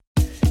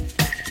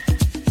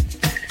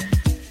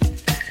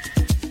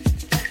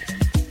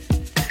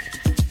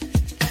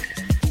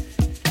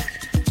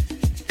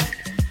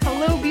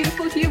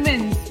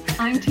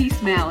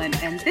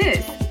Tisse, and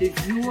this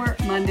is your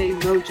Monday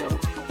Mojo,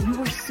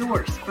 your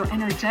source for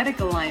energetic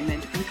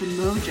alignment with the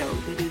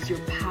mojo that is your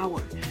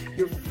power,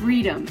 your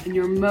freedom, and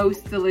your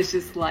most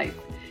delicious life.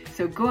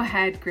 So go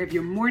ahead, grab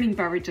your morning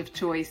beverage of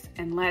choice,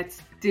 and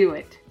let's do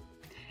it.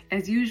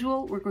 As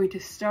usual, we're going to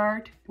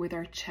start with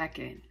our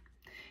check-in.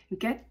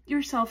 Get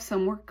yourself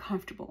somewhere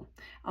comfortable.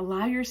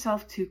 Allow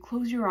yourself to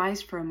close your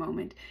eyes for a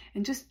moment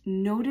and just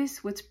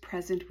notice what's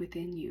present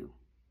within you.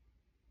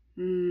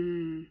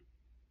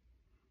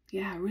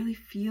 Yeah, really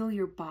feel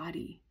your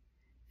body.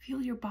 Feel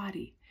your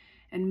body.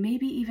 And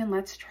maybe even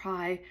let's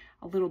try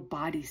a little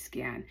body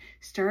scan.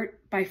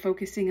 Start by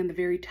focusing on the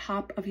very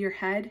top of your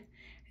head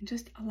and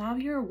just allow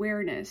your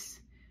awareness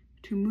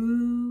to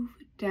move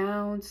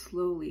down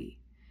slowly,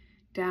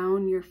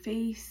 down your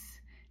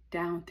face,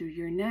 down through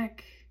your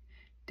neck,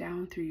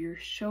 down through your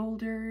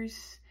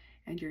shoulders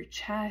and your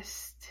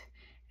chest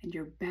and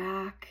your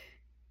back.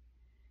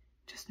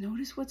 Just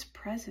notice what's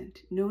present.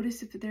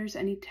 Notice if there's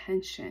any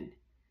tension.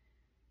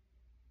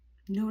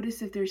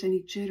 Notice if there's any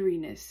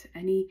jitteriness,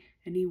 any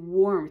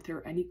warmth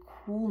or any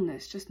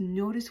coolness. Just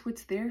notice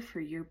what's there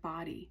for your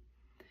body.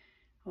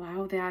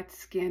 Allow that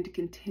scan to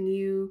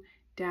continue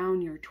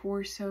down your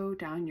torso,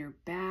 down your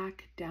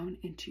back, down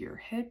into your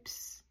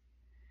hips,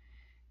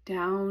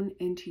 down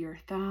into your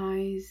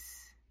thighs,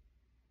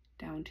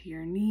 down to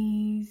your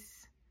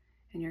knees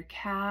and your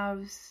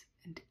calves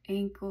and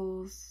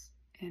ankles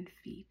and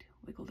feet.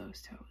 Wiggle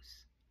those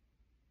toes.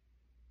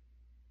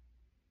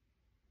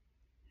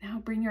 Now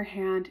bring your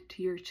hand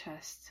to your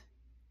chest.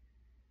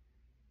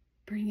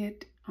 Bring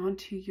it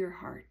onto your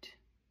heart.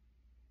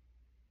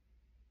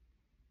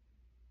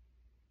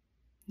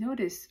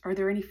 Notice, are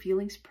there any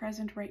feelings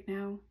present right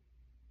now?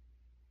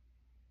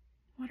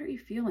 What are you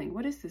feeling?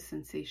 What is the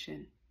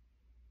sensation?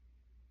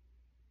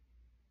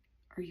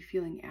 Are you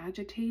feeling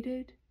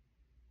agitated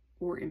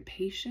or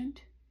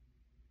impatient?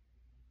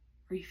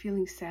 Are you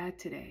feeling sad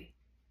today?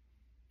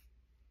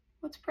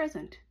 What's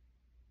present?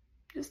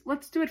 Just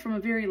let's do it from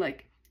a very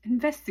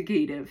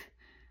investigative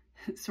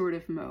sort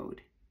of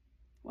mode.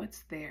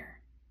 What's there?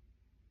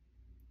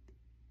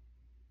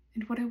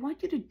 And what I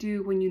want you to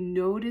do when you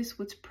notice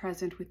what's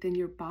present within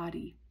your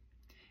body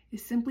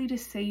is simply to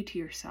say to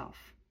yourself,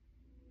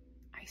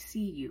 I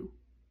see you.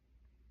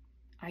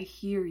 I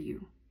hear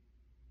you.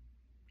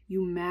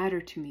 You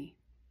matter to me.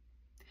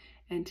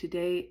 And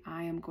today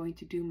I am going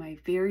to do my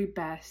very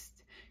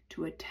best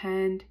to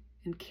attend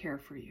and care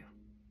for you.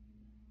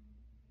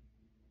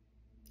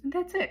 And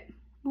that's it.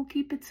 We'll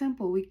keep it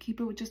simple. We keep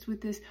it just with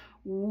this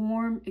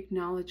warm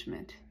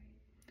acknowledgement,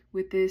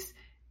 with this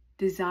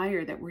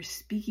desire that we're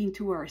speaking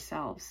to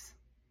ourselves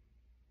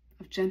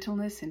of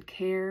gentleness and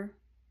care,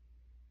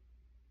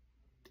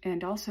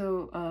 and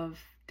also of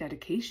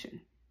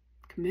dedication,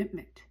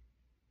 commitment.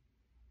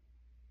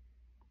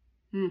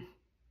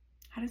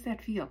 How does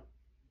that feel?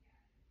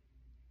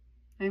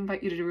 I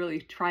invite you to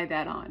really try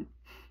that on.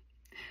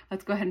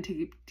 Let's go ahead and take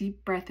a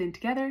deep breath in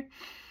together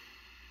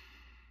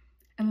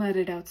and let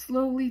it out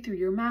slowly through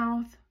your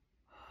mouth.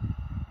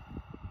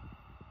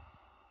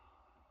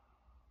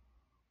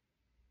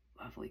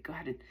 Lovely. Go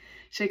ahead and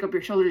shake up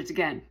your shoulders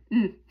again.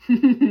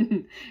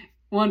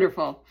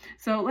 Wonderful.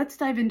 So let's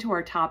dive into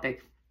our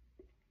topic.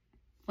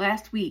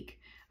 Last week,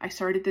 I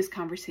started this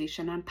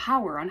conversation on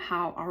power, on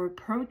how our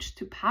approach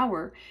to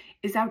power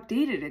is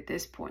outdated at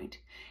this point.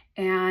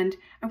 And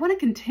I want to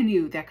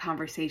continue that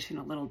conversation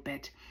a little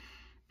bit.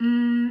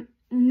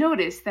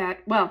 Notice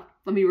that, well,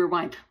 let me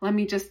rewind. Let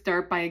me just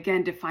start by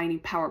again defining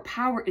power.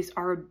 Power is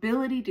our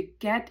ability to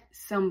get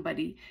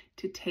somebody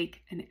to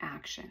take an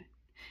action.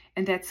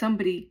 And that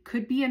somebody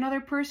could be another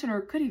person or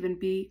it could even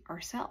be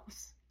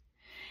ourselves.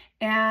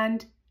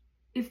 And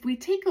if we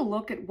take a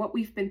look at what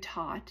we've been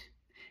taught,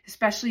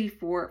 especially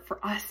for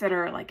us that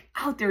are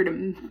out there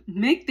to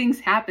make things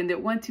happen,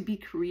 that want to be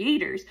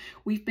creators,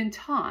 we've been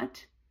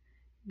taught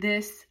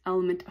this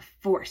element of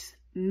force.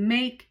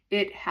 Make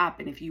it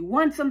happen. If you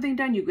want something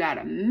done, you got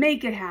to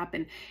make it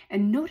happen.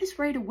 And notice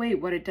right away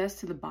what it does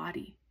to the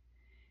body.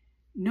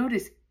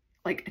 Notice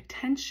a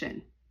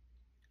tension,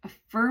 a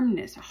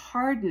firmness, a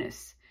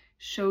hardness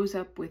shows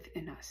up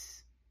within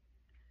us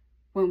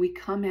when we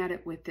come at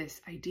it with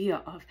this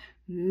idea of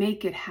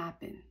make it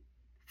happen.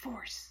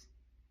 Force.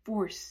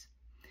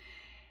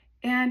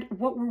 And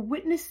what we're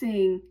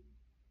witnessing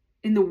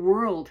in the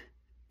world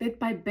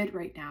bit by bit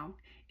right now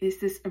is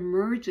this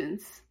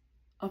emergence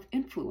of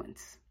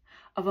influence,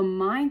 of a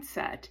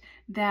mindset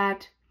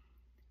that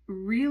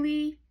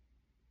really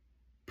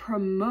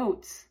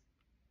promotes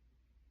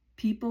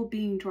people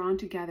being drawn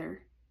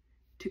together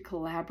to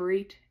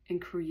collaborate and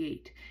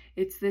create.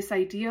 It's this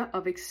idea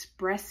of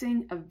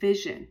expressing a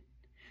vision,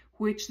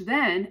 which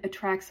then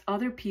attracts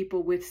other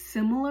people with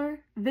similar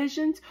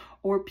visions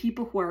or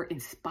people who are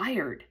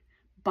inspired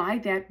by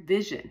that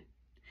vision.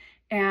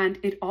 And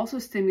it also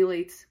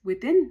stimulates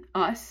within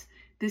us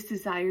this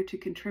desire to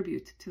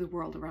contribute to the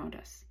world around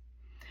us.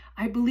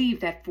 I believe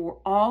that for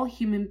all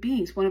human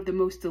beings, one of the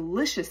most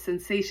delicious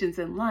sensations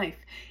in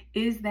life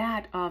is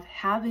that of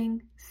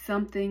having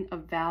something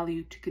of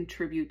value to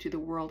contribute to the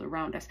world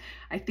around us.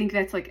 I think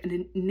that's like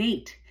an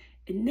innate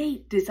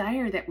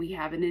desire that we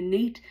have, an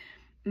innate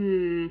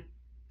need,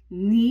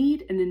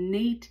 an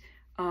innate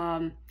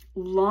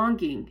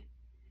longing.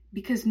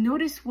 Because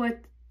notice what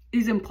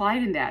is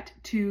implied in that.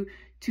 To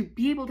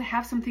be able to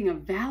have something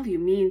of value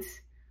means,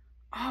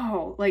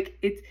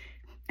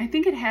 I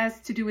think it has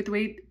to do with the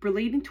way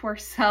relating to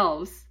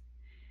ourselves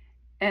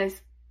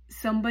as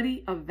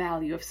somebody of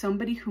value, of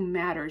somebody who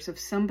matters, of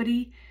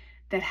somebody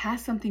that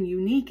has something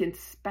unique and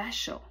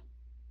special.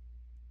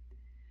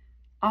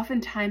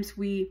 Oftentimes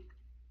we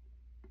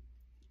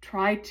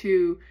try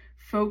to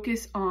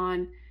focus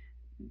on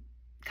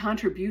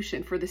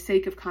contribution for the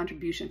sake of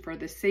contribution, for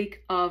the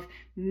sake of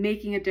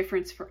making a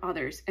difference for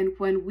others. And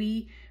when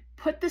we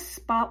put the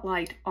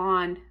spotlight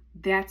on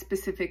that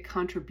specific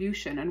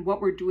contribution and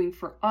what we're doing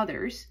for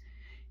others,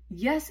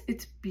 yes,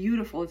 it's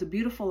beautiful. It's a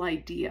beautiful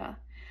idea.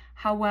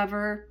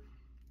 However,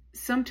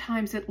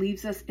 sometimes it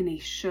leaves us in a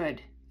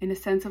should, in a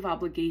sense of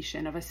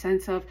obligation, of a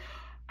sense of,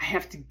 I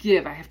have to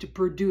give, I have to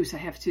produce, I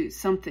have to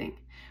something.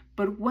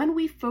 But when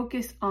we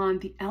focus on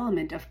the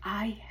element of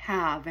I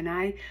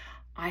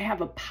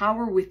have a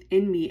power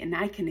within me and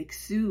I can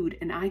exude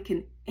and I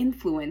can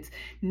influence,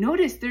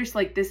 notice there's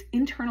like this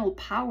internal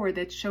power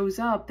that shows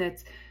up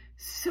that's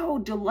so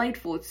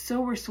delightful, it's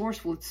so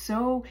resourceful, it's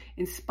so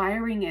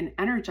inspiring and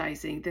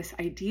energizing, this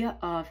idea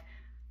of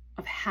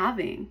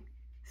having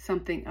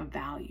something of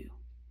value.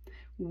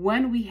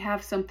 When we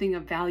have something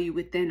of value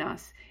within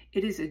us,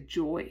 it is a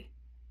joy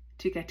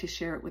to get to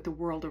share it with the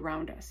world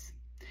around us.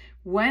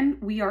 When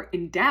we are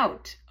in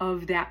doubt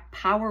of that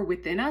power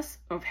within us,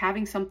 of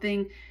having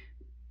something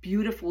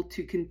beautiful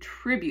to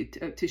contribute,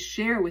 to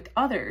share with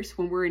others,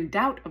 when we're in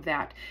doubt of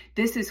that,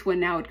 this is when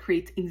now it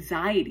creates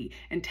anxiety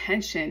and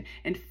tension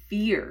and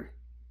fear.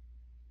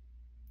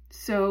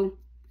 So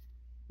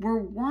we're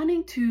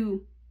wanting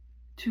to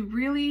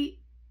really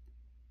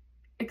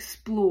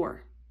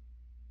explore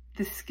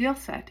the skill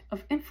set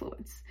of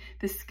influence,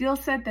 the skill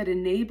set that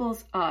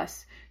enables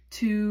us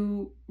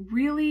to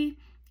really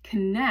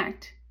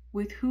connect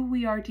with who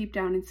we are deep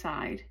down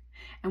inside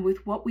and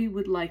with what we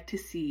would like to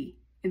see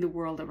in the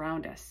world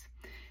around us.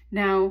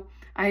 Now,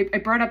 I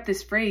brought up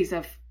this phrase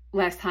of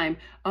last time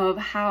of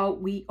how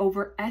we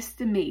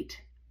overestimate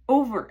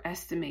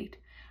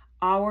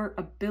our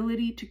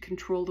ability to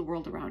control the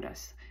world around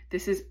us.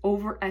 This is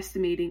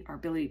overestimating our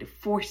ability to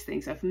force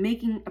things, of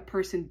making a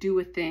person do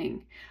a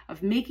thing,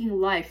 of making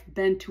life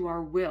bend to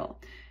our will,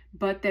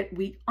 but that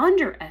we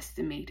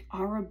underestimate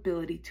our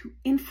ability to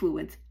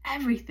influence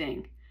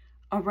everything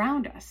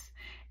around us.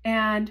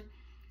 And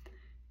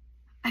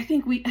I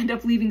think we end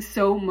up leaving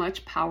so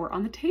much power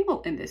on the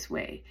table in this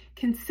way.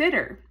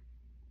 Consider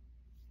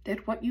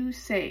that what you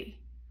say,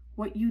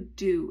 what you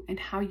do, and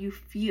how you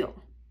feel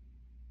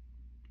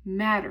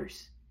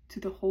matters to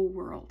the whole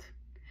world,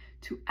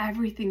 to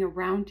everything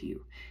around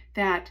you,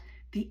 that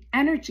the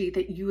energy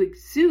that you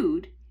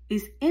exude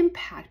is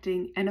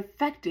impacting and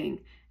affecting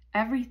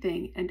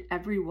everything and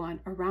everyone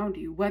around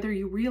you, whether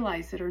you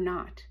realize it or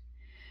not.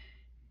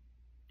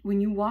 When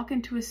you walk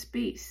into a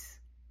space,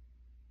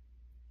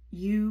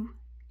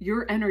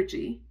 your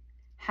energy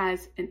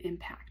has an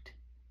impact.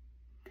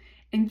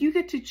 And you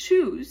get to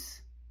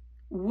choose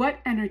what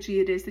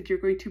energy it is that you're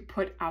going to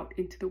put out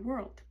into the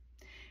world.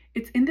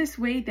 It's in this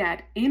way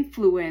that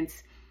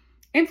influence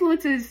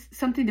is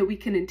something that we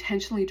can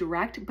intentionally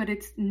direct, but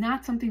it's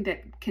not something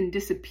that can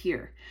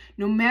disappear.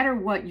 No matter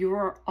what,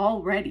 you're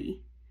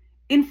already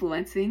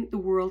influencing the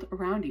world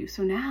around you.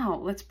 So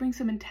now let's bring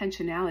some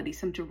intentionality,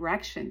 some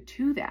direction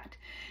to that,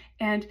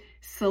 and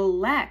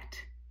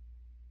select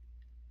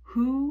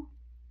who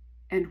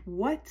and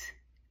what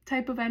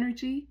type of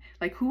energy,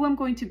 like who I'm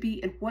going to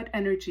be and what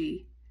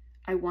energy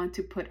I want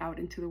to put out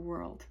into the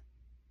world.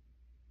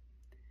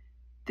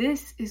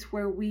 This is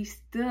where we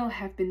still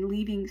have been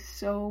leaving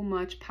so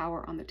much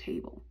power on the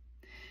table.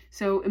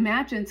 So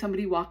imagine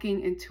somebody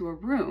walking into a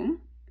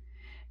room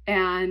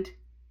and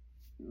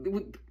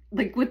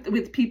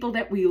with people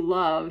that we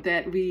love,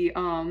 that we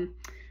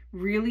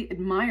really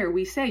admire,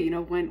 we say,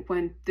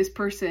 when this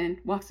person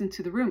walks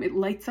into the room, it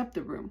lights up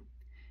the room.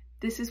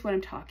 This is what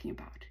I'm talking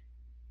about.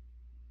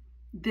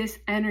 This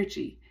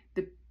energy,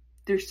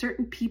 there's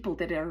certain people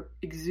that are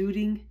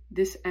exuding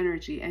this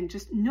energy, and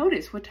just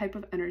notice what type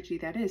of energy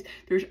that is.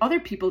 There's other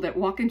people that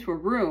walk into a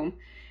room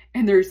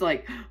and there's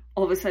like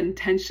all of a sudden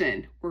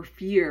tension or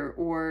fear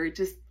or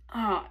just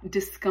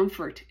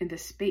discomfort in the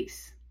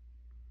space.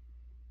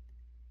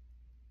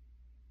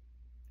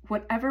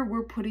 Whatever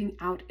we're putting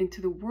out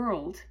into the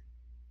world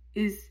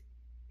is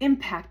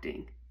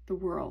impacting the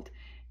world.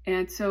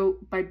 And so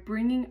by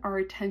bringing our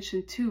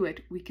attention to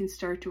it, we can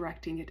start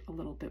directing it a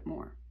little bit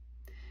more.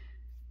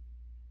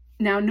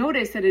 Now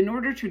notice that in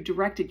order to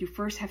direct it, you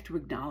first have to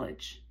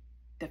acknowledge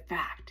the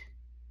fact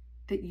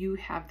that you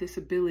have this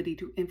ability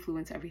to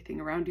influence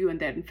everything around you, and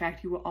that in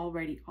fact you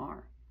already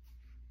are.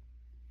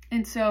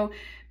 And so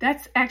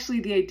that's actually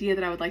the idea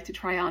that I would like to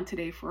try on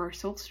today for our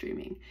soul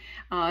streaming.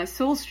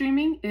 Soul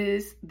streaming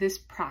is this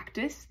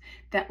practice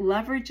that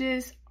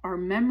leverages our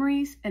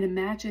memories and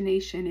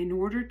imagination in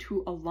order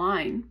to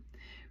align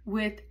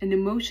with an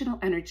emotional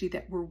energy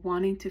that we're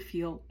wanting to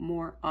feel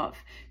more of.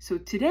 So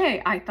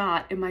today I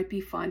thought it might be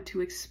fun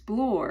to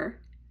explore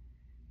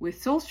with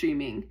soul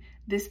streaming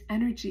this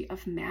energy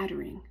of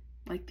mattering,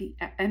 like the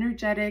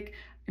energetic,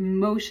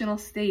 emotional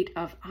state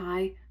of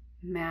I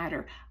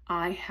matter.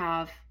 I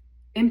have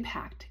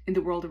impact in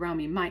the world around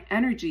me. My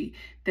energy,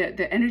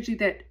 the energy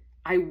that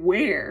I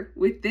wear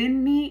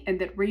within me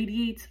and that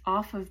radiates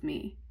off of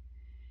me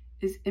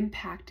is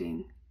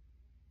impacting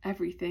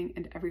everything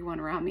and everyone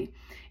around me.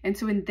 And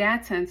so in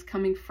that sense,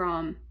 coming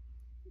from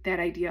that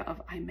idea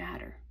of I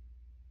matter.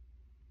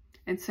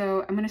 And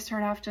so I'm going to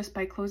start off just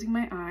by closing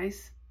my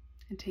eyes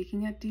and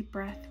taking a deep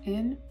breath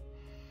in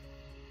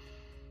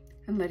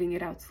and letting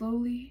it out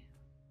slowly.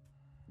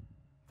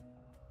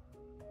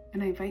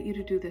 And I invite you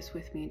to do this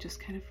with me, just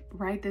kind of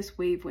ride this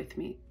wave with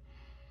me.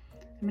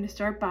 I'm going to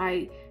start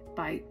by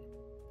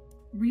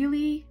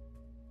really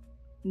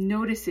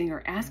noticing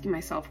or asking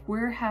myself,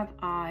 where have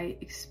I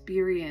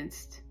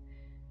experienced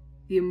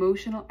the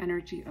emotional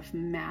energy of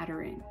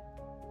mattering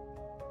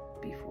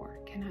before?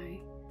 Can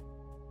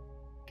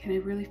I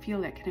really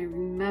feel that? Can I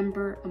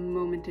remember a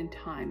moment in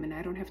time? And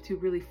I don't have to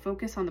really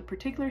focus on the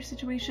particular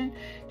situation,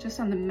 just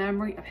on the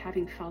memory of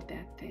having felt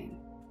that thing.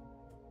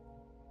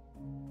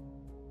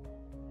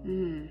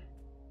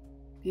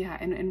 Yeah,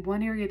 and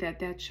one area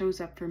that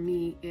shows up for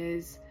me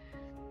is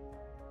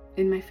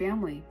in my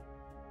family.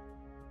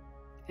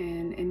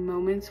 And in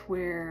moments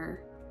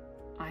where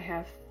I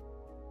have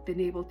been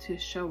able to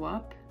show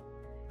up,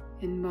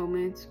 in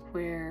moments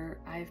where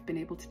I've been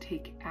able to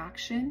take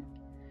action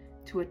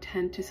to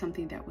attend to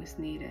something that was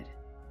needed.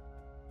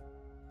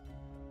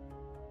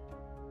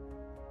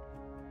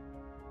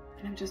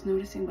 And I'm just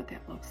noticing what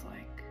that looks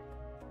like,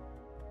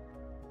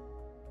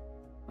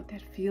 what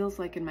that feels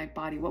like in my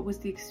body. What was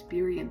the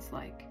experience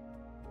like?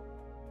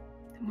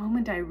 The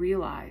moment I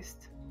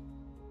realized,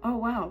 oh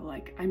wow,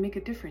 like I make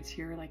a difference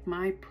here. Like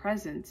my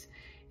presence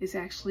is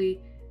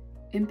actually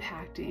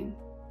impacting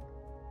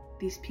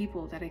these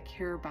people that I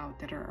care about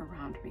that are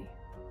around me.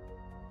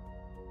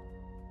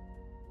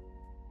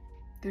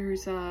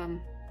 There's a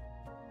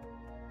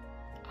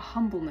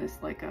humbleness,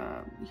 like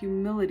a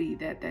humility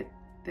that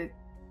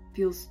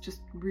feels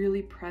just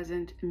really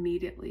present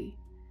immediately.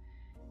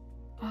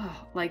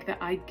 Oh, like that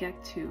I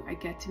get to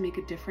make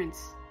a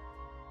difference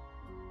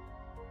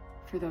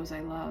for those I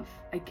love.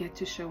 I get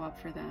to show up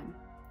for them.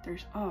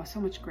 There's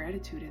so much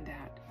gratitude in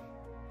that.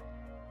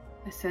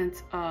 A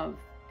sense of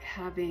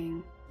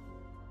having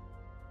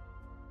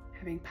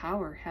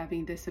power,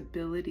 having this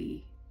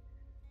ability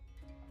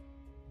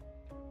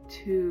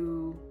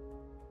to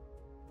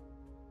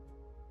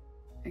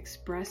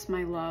express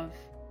my love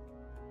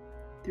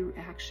through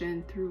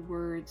action, through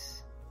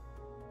words,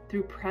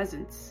 through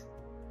presence.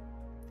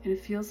 And it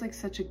feels like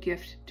such a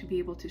gift to be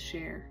able to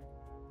share.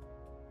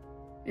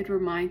 It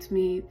reminds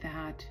me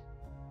that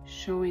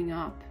showing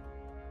up,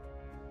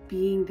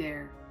 being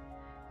there,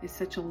 is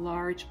such a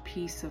large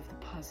piece of the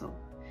puzzle,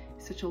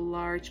 such a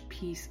large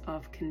piece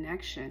of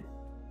connection.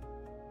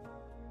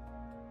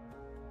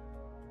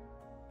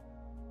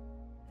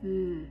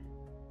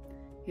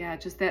 Yeah,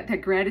 just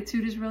that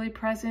gratitude is really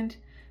present.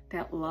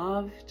 That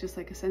love, just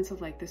like a sense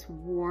of like this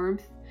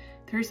warmth.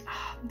 There's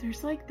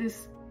like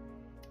this,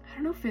 I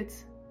don't know if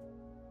it's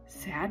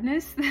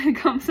sadness that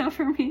comes up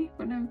for me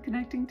when I'm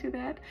connecting to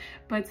that,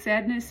 but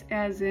sadness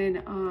as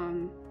in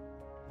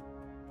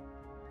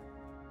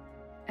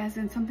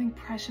something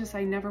precious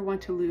I never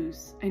want to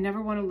lose. I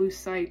never want to lose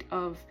sight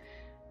of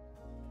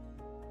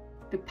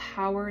the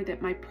power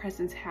that my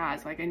presence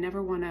has. Like I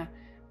never want to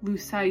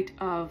lose sight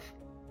of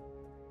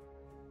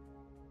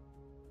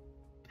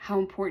how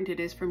important it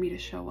is for me to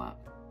show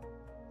up.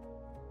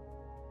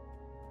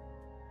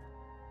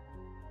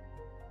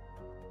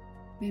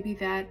 Maybe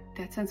that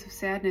sense of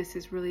sadness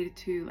is related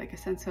to like a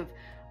sense of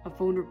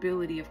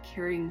vulnerability, of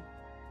caring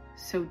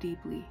so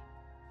deeply.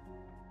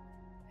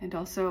 And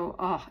also,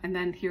 and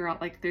then here,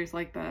 like there's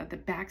like the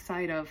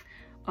backside of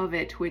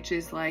it, which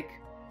is like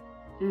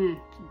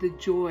the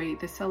joy,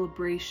 the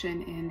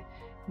celebration in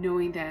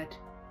knowing that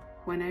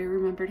when I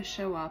remember to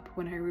show up,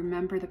 when I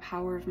remember the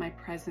power of my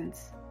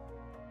presence,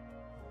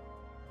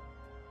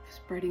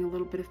 spreading a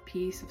little bit of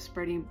peace, of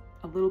spreading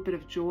a little bit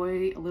of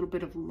joy, a little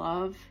bit of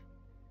love,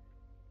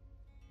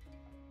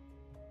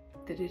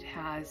 that it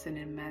has an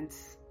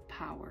immense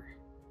power.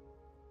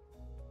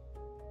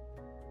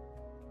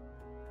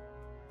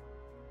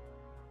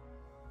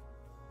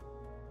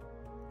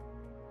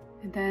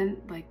 And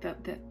then like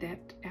that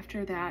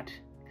after that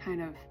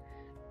kind of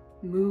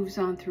moves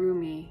on through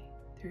me,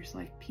 there's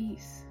like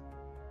peace.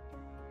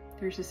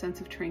 There's a sense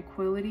of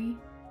tranquility,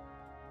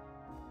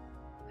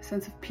 a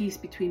sense of peace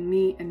between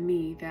me and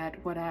me,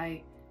 that what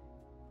I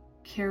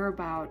care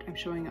about, I'm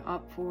showing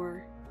up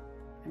for,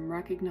 I'm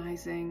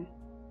recognizing.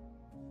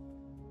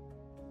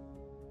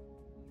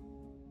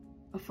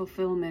 a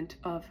fulfillment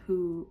of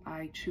who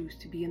I choose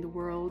to be in the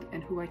world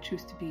and who I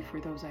choose to be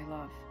for those I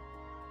love.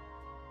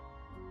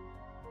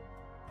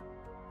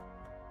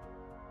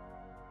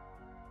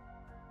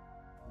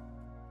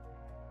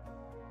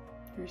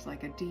 There's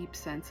like a deep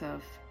sense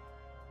of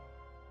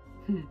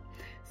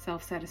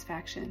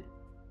self-satisfaction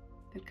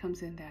that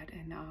comes in that,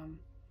 and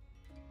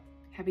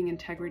having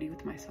integrity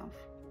with myself.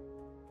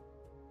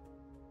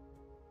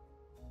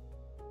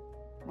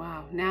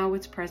 Wow, now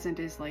what's present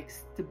is like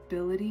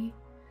stability,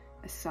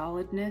 a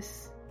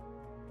solidness,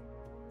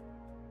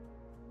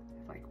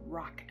 like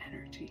rock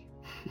energy.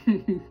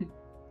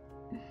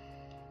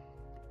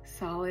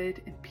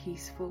 Solid and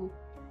peaceful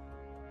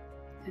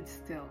and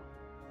still.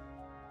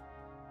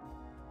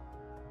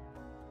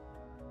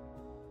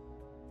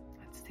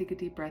 Let's take a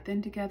deep breath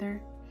in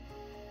together,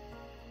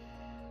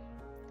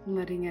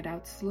 letting it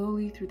out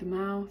slowly through the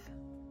mouth.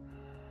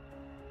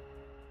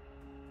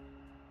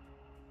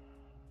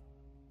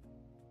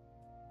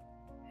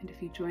 And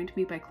if you joined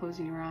me by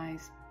closing your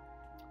eyes,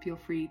 feel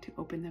free to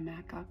open them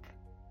back up.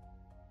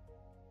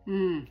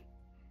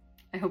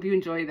 I hope you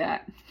enjoy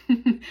that.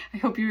 I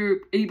hope you're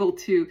able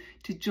to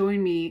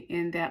join me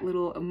in that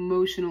little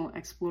emotional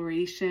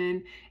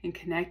exploration and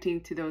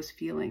connecting to those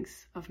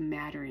feelings of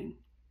mattering.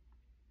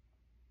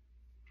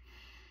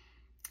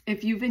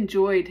 If you've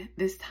enjoyed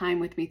this time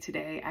with me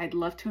today, I'd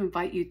love to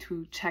invite you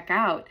to check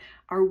out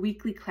our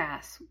weekly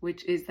class,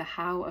 which is the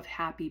How of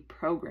Happy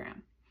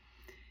program.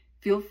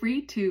 Feel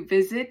free to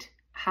visit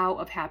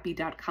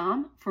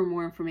howofhappy.com for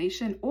more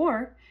information,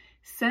 or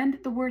send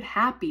the word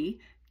happy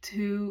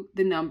to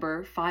the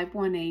number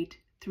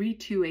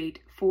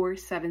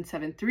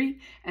 518-328-4773,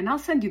 and I'll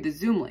send you the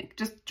Zoom link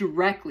just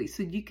directly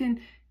so you can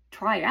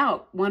try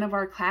out one of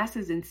our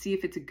classes and see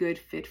if it's a good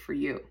fit for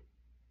you.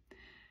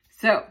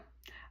 So,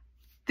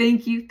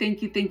 thank you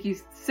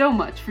so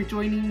much for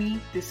joining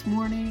me this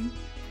morning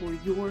for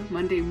your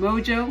Monday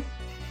Mojo.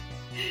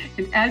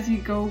 And as you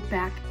go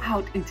back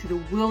out into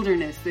the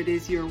wilderness that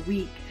is your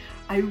week,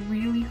 I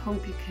really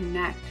hope you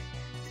connect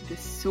to the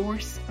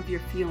source of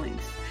your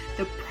feelings,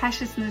 the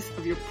preciousness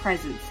of your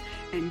presence,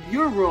 and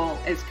your role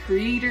as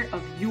creator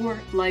of your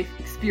life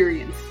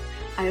experience.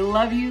 I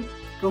love you.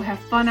 Go have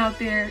fun out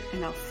there,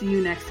 and I'll see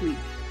you next week.